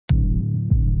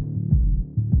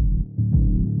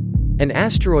An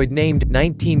asteroid named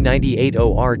 1998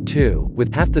 OR2,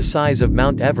 with half the size of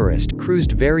Mount Everest,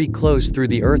 cruised very close through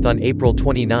the Earth on April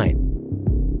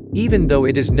 29. Even though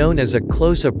it is known as a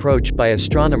close approach by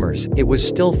astronomers, it was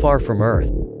still far from Earth.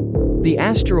 The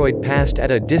asteroid passed at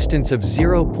a distance of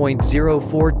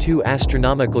 0.042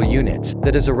 astronomical units,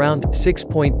 that is around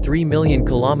 6.3 million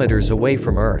kilometers away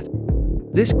from Earth.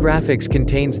 This graphics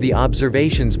contains the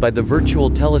observations by the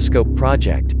Virtual Telescope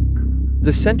project.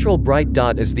 The central bright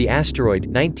dot is the asteroid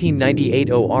 1998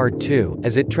 OR2,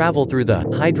 as it traveled through the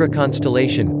Hydra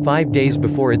constellation 5 days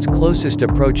before its closest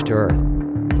approach to Earth.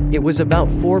 It was about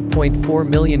 4.4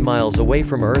 million miles away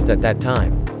from Earth at that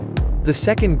time. The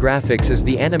second graphics is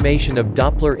the animation of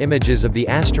Doppler images of the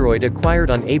asteroid acquired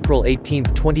on April 18,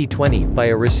 2020, by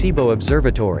Arecibo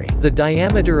Observatory. The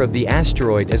diameter of the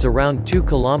asteroid is around 2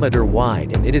 km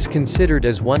wide and it is considered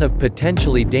as one of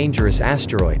potentially dangerous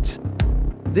asteroids.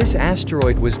 This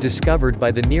asteroid was discovered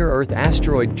by the Near-Earth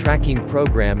Asteroid Tracking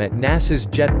Program at NASA's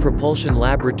Jet Propulsion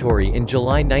Laboratory in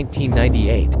July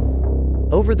 1998.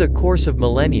 Over the course of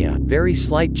millennia, very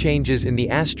slight changes in the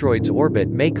asteroid's orbit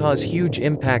may cause huge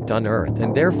impact on Earth,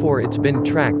 and therefore it's been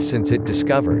tracked since it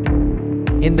discovered.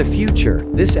 In the future,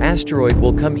 this asteroid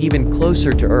will come even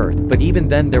closer to Earth, but even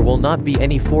then there will not be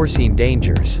any foreseen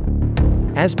dangers.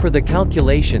 As per the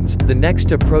calculations, the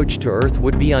next approach to Earth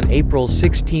would be on April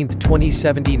 16,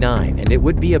 2079, and it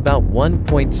would be about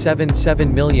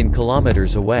 1.77 million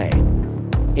kilometers away.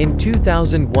 In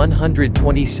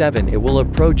 2127 it will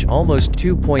approach almost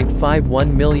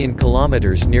 2.51 million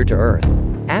kilometers near to Earth.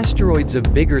 Asteroids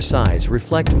of bigger size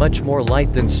reflect much more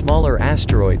light than smaller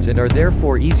asteroids and are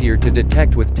therefore easier to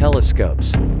detect with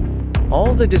telescopes.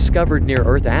 All the discovered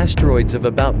near-Earth asteroids of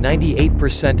about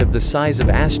 98% of the size of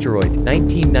asteroid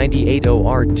 1998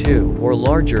 OR2 or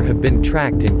larger have been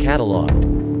tracked and catalogued.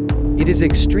 It is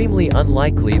extremely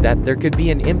unlikely that there could be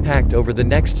an impact over the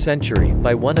next century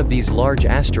by one of these large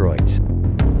asteroids.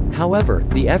 However,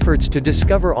 the efforts to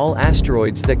discover all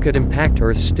asteroids that could impact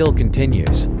Earth still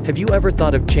continues. Have you ever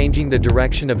thought of changing the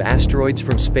direction of asteroids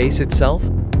from space itself?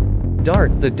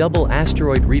 DART, the Double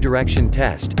Asteroid Redirection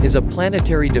Test, is a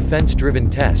planetary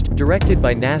defense-driven test, directed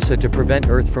by NASA to prevent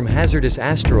Earth from hazardous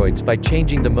asteroids by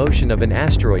changing the motion of an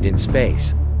asteroid in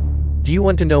space. Do you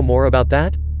want to know more about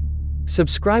that?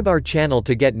 Subscribe our channel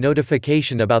to get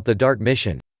notification about the DART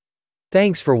mission.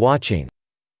 Thanks for watching.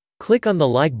 Click on the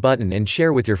like button and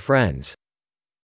share with your friends.